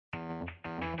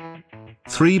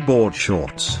3 board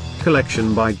shorts,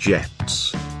 collection by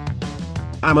Jets.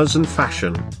 Amazon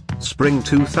Fashion, Spring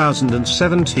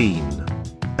 2017.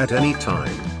 At any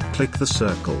time, click the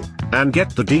circle, and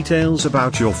get the details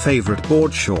about your favorite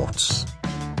board shorts.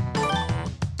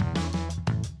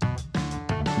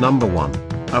 Number 1.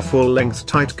 A full-length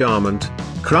tight garment,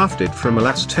 crafted from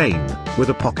elastane, with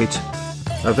a pocket.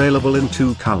 Available in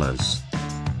 2 colors.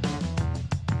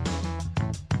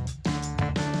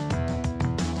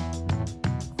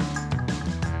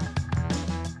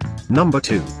 Number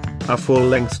 2. A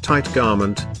full-length tight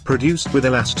garment, produced with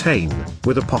elastane,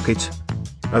 with a pocket.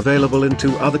 Available in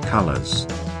 2 other colors.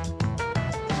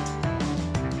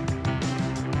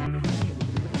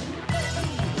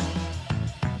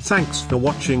 Thanks for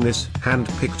watching this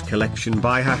hand-picked collection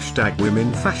by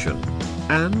 #WomenFashion.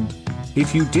 And,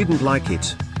 if you didn't like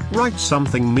it, write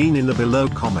something mean in the below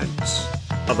comments.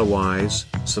 Otherwise,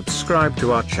 subscribe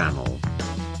to our channel.